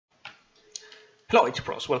Hello IT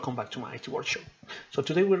Pros, welcome back to my IT Workshop. So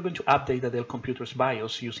today we're going to update the Dell computer's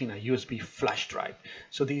BIOS using a USB flash drive.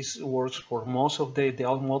 So this works for most of the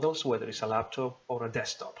Dell models, whether it's a laptop or a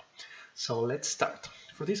desktop. So let's start.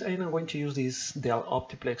 For this, I'm going to use this Dell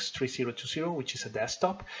Optiplex 3020, which is a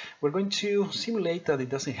desktop. We're going to simulate that it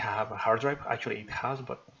doesn't have a hard drive. Actually, it has,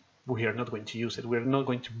 but we are not going to use it. We're not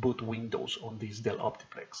going to boot Windows on this Dell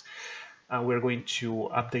Optiplex. We're going to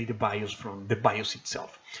update the BIOS from the BIOS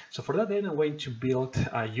itself. So for that, then I'm going to build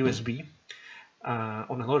a USB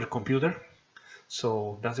on another computer.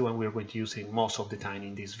 So that's the one we're going to use in most of the time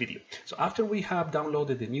in this video. So after we have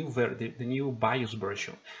downloaded the new BIOS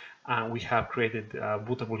version, and we have created a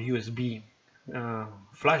bootable USB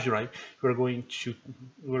flash drive, we're going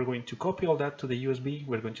to copy all that to the USB.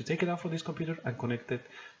 We're going to take it out from this computer and connect it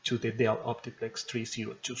to the Dell Optiplex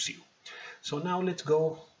 3020. So now let's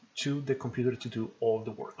go to the computer to do all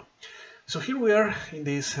the work. So here we are in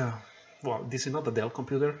this, this is not a Dell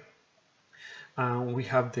computer. We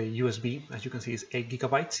have the USB, as you can see, is 8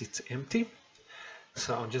 gigabytes, it's empty.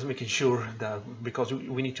 So I'm just making sure that, because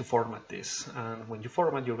we need to format this, and when you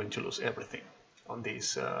format, you're going to lose everything on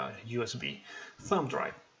this USB thumb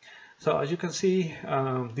drive. So as you can see,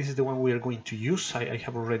 this is the one we are going to use. I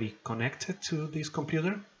have already connected to this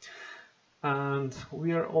computer, and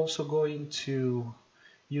we are also going to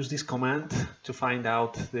use this command to find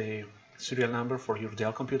out the serial number for your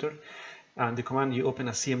Dell computer. And the command, you open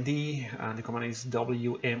a CMD, and the command is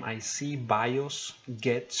WMIC BIOS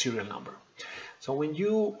get serial number. So when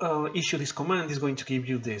you issue this command, it's going to give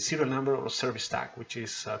you the serial number or service tag, which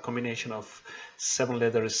is a combination of 7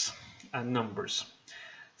 letters and numbers.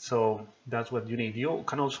 So that's what you need. You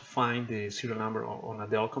can also find the serial number on a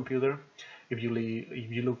Dell computer if you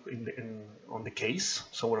look on the case,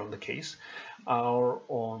 somewhere on the case, or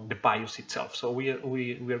on the BIOS itself. So we are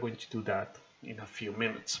going to do that in a few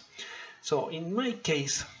minutes. So in my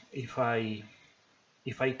case, if I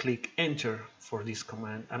click enter for this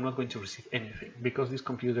command, I'm not going to receive anything, because this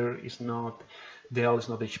computer is not Dell, it's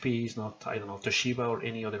not HP, it's not, I don't know, Toshiba or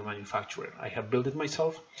any other manufacturer. I have built it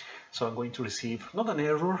myself, so I'm going to receive not an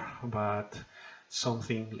error, but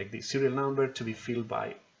something like the serial number to be filled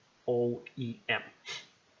by OEM.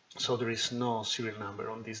 So there is no serial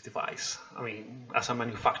number on this device. I mean, as a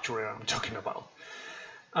manufacturer, I'm talking about.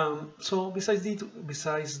 So besides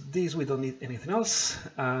this, we don't need anything else,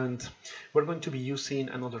 and we're going to be using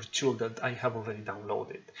another tool that I have already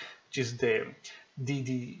downloaded, which is the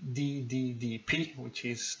DDDP, which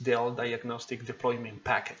is Dell Diagnostic Deployment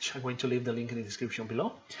Package. I'm going to leave the link in the description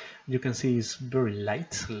below. You can see it's very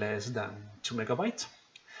light, less than 2 megabytes.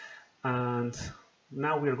 And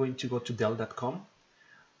now we are going to go to Dell.com,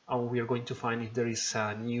 and we are going to find if there is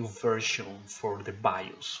a new version for the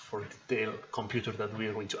BIOS, for the Dell computer that we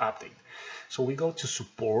are going to update. So we go to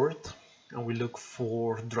support, and we look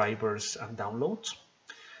for drivers and downloads.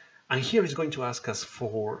 And here it's going to ask us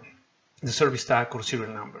for the service tag or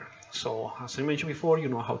serial number. So as I mentioned before, you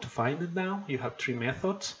know how to find it now. You have 3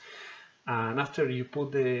 methods. And after you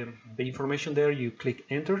put the information there, you click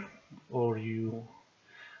enter, or you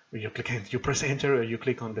press enter, or you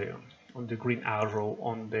click on the green arrow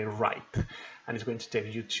on the right, and it's going to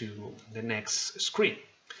take you to the next screen.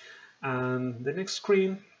 And the next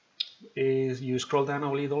screen is, you scroll down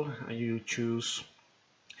a little and you choose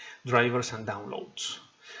drivers and downloads.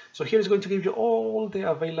 So here is going to give you all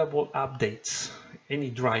the available updates, any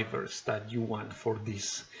drivers that you want for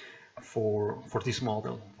this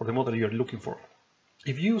model, for the model you're looking for.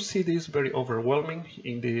 If you see this very overwhelming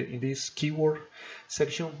in this keyword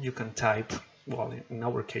section, you can type, well, in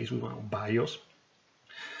our case we want BIOS,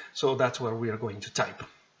 so that's where we are going to type.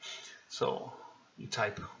 So you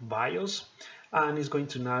type BIOS, and it's going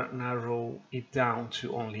to narrow it down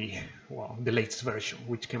to only, well, the latest version,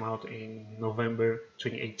 which came out in November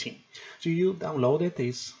 2018. So you download it,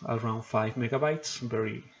 it's around 5 megabytes.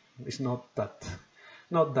 It's not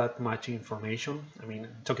that much information. I mean,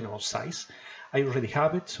 talking about size, I already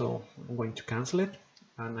have it, so I'm going to cancel it,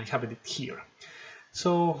 and I have it here.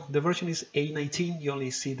 So the version is A19. You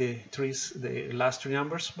only see the last 3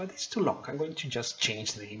 numbers, but it's too long. I'm going to just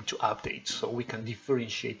change the name to update so we can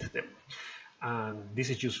differentiate them. And this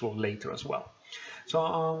is useful later as well.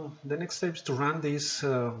 So the next step is to run this,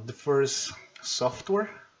 the first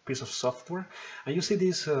piece of software, and you see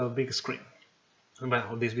this big screen.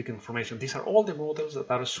 Well, this big information. These are all the models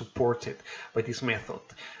that are supported by this method,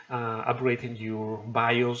 upgrading your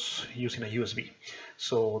BIOS using a USB.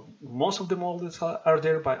 So most of the models are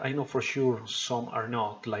there, but I know for sure some are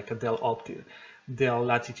not, like a Dell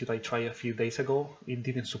Latitude I tried a few days ago. It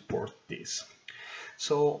didn't support this.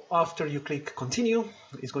 So after you click continue,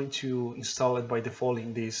 it's going to install it by default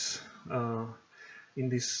in this in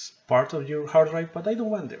this part of your hard drive, but I don't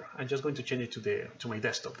want there. I'm just going to change it to my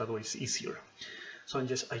desktop. That way it's easier. So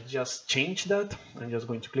I just changed that. I'm just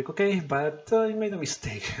going to click OK, but I made a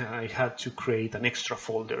mistake. I had to create an extra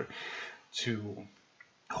folder to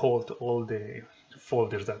hold all the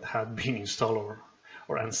folders that had been installed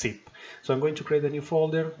or unzipped. So I'm going to create a new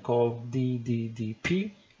folder called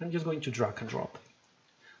DDDP. I'm just going to drag and drop.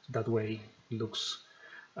 That way it looks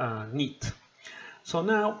neat. So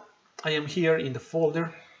now I am here in the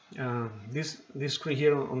folder. This screen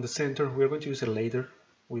here on the center, we're going to use it later.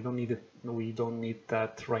 We don't need it. We don't need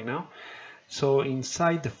that right now. So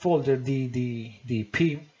inside the folder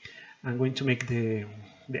DDDP, I'm going to make the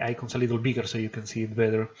icons a little bigger so you can see it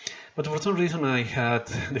better. But for some reason, I had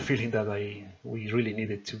the feeling that we really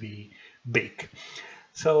needed to be big.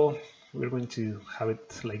 So we're going to have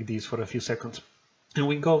it like this for a few seconds. And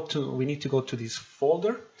we need to go to this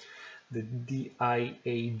folder, the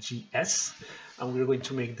DIAGS, and we're going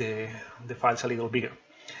to make the files a little bigger.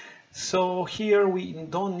 So here we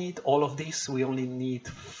don't need all of this. We only need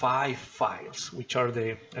 5 files, which are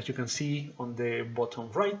as you can see on the bottom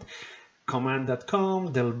right,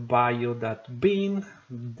 command.com, delbio.bin,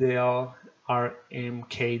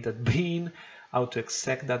 delrmk.bin,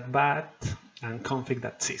 autoexec.bat, and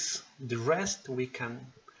config.sys. The rest we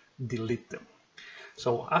can delete them.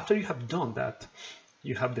 So after you have done that,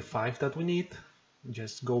 you have the 5 that we need.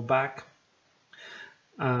 Just go back,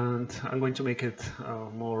 and I'm going to make it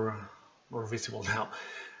more visible now.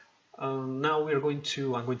 Now I'm going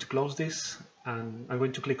to close this, and I'm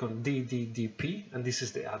going to click on DDDP, and this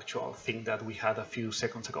is the actual thing that we had a few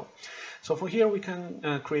seconds ago. So for here we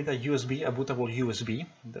can create a USB, a bootable USB,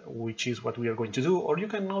 which is what we are going to do, or you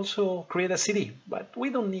can also create a CD, but we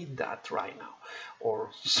don't need that right now,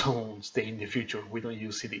 or someday in the future. We don't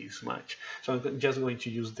use CDs much. So I'm just going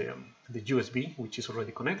to use the USB, which is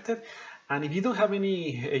already connected. And if you don't have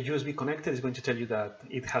any USB connected, it's going to tell you that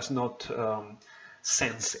it has not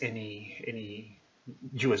sensed any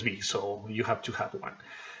USB, so you have to have one.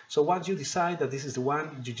 So once you decide that this is the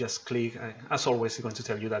one, you just click, and as always, it's going to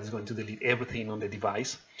tell you that it's going to delete everything on the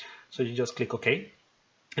device. So you just click OK.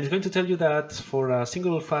 And it's going to tell you that for a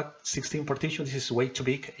single FAT16 partition, this is way too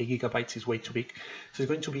big. 8 GB is way too big. So it's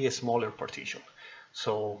going to be a smaller partition.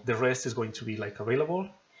 So the rest is going to be like available,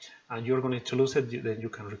 and you're going to lose it, then you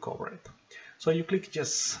can recover it. So you click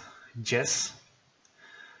just yes.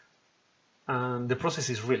 And the process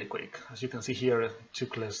is really quick. As you can see here, it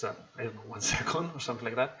took less than, I don't know, 1 second or something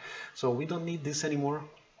like that. So we don't need this anymore.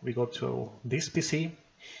 We go to this PC,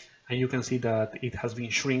 and you can see that it has been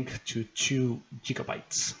shrunk to 2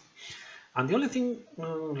 GB. And the only thing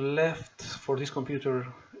left for this computer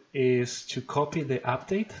is to copy the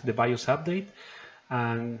update, the BIOS update,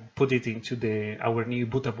 and put it into our new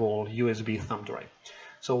bootable USB thumb drive.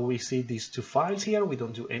 So we see these 2 files here. We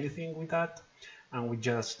don't do anything with that, and we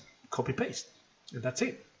just copy paste, and that's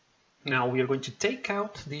it. Now we are going to take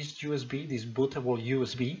out this USB, this bootable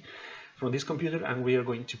USB from this computer, and we are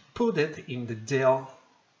going to put it in the Dell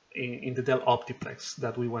Optiplex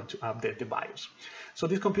that we want to update the BIOS. So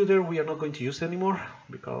this computer we are not going to use anymore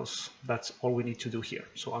because that's all we need to do here.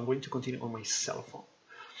 So I'm going to continue on my cell phone.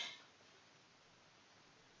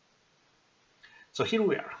 So here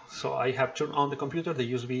we are. So I have turned on the computer, the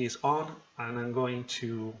USB is on, and I'm going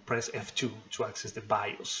to press F2 to access the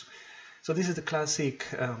BIOS. So this is the classic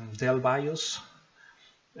Dell BIOS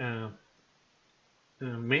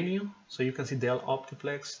menu. So you can see Dell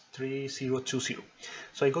Optiplex 3020.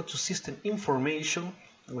 So I go to System Information,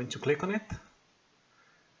 I'm going to click on it,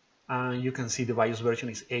 and you can see the BIOS version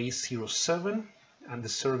is A07. And the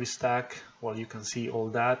service tag, well, you can see all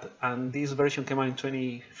that. And this version came out in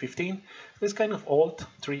 2015. It's kind of old,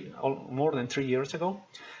 more than 3 years ago.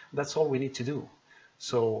 That's all we need to do.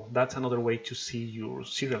 So that's another way to see your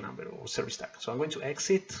serial number or service tag. So I'm going to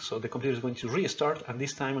exit. So the computer is going to restart. And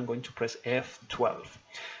this time I'm going to press F12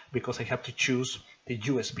 because I have to choose the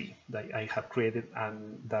USB that I have created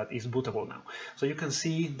and that is bootable now. So you can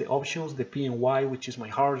see the options, the PNY, which is my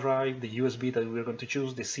hard drive, the USB that we're going to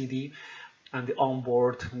choose, the CD, and the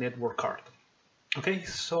onboard network card. Okay,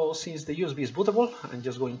 so since the USB is bootable, I'm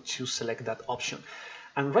just going to select that option.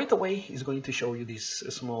 And right away, it's going to show you this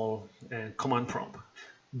small command prompt,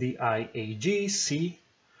 DIAGC,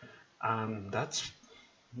 and that's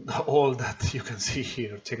all that you can see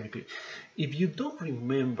here technically. If you don't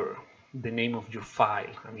remember the name of your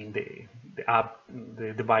file, I mean the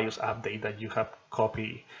BIOS update that you have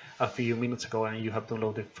copied a few minutes ago and you have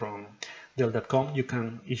downloaded from Dell.com, you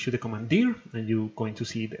can issue the command dir, and you're going to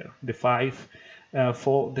see there the files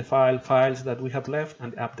that we have left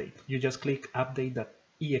and the update. You just click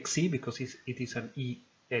update.exe because it is an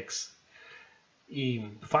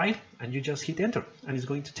file, and you just hit enter, and it's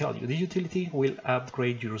going to tell you the utility will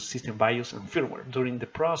upgrade your system BIOS and firmware. During the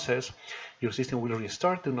process, your system will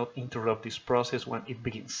restart. Do not interrupt this process when it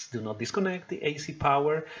begins. Do not disconnect the AC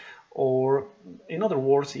power, or in other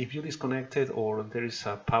words, if you disconnect it or there is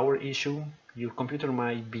a power issue, your computer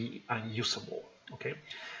might be unusable. Okay,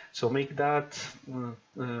 so make that,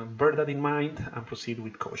 bear that in mind and proceed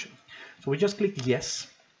with caution. So we just click yes.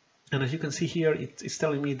 And as you can see here, it's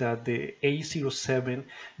telling me that the A07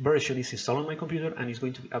 version is installed on my computer and is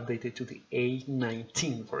going to be updated to the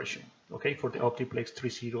A19 version, okay, for the Optiplex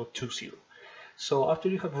 3020. So after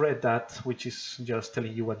you have read that, which is just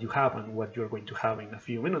telling you what you have and what you're going to have in a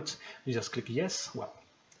few minutes, you just click yes. Well,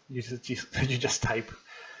 you just type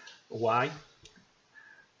Y,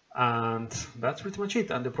 and that's pretty much it,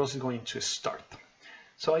 and the process is going to start.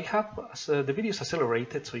 So I have the video is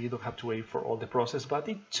accelerated, so you don't have to wait for all the process, but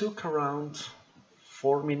it took around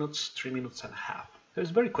 4 minutes, 3 minutes and a half. So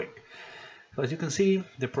it's very quick. So as you can see,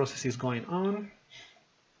 the process is going on,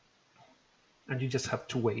 and you just have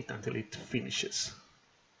to wait until it finishes.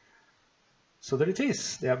 So there it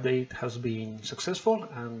is. The update has been successful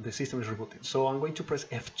and the system is rebooting. So I'm going to press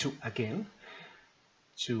F2 again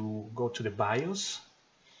to go to the BIOS.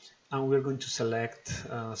 And we're going to select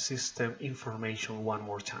system information one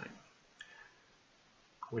more time.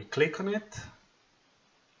 We click on it,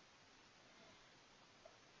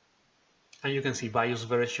 and you can see BIOS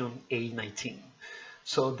version A19.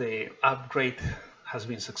 So the upgrade has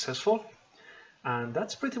been successful, and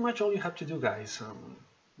that's pretty much all you have to do, guys.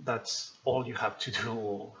 That's all you have to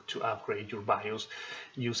do to upgrade your BIOS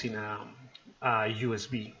using a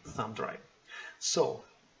USB thumb drive. So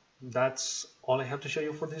that's all I have to show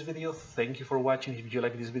you for this video. Thank you for watching. If you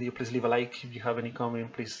like this video, please leave a like. If you have any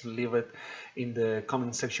comment, please leave it in the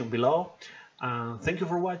comment section below. Thank you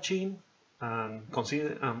for watching, and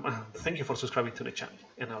thank you for subscribing to the channel,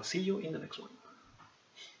 and I'll see you in the next one.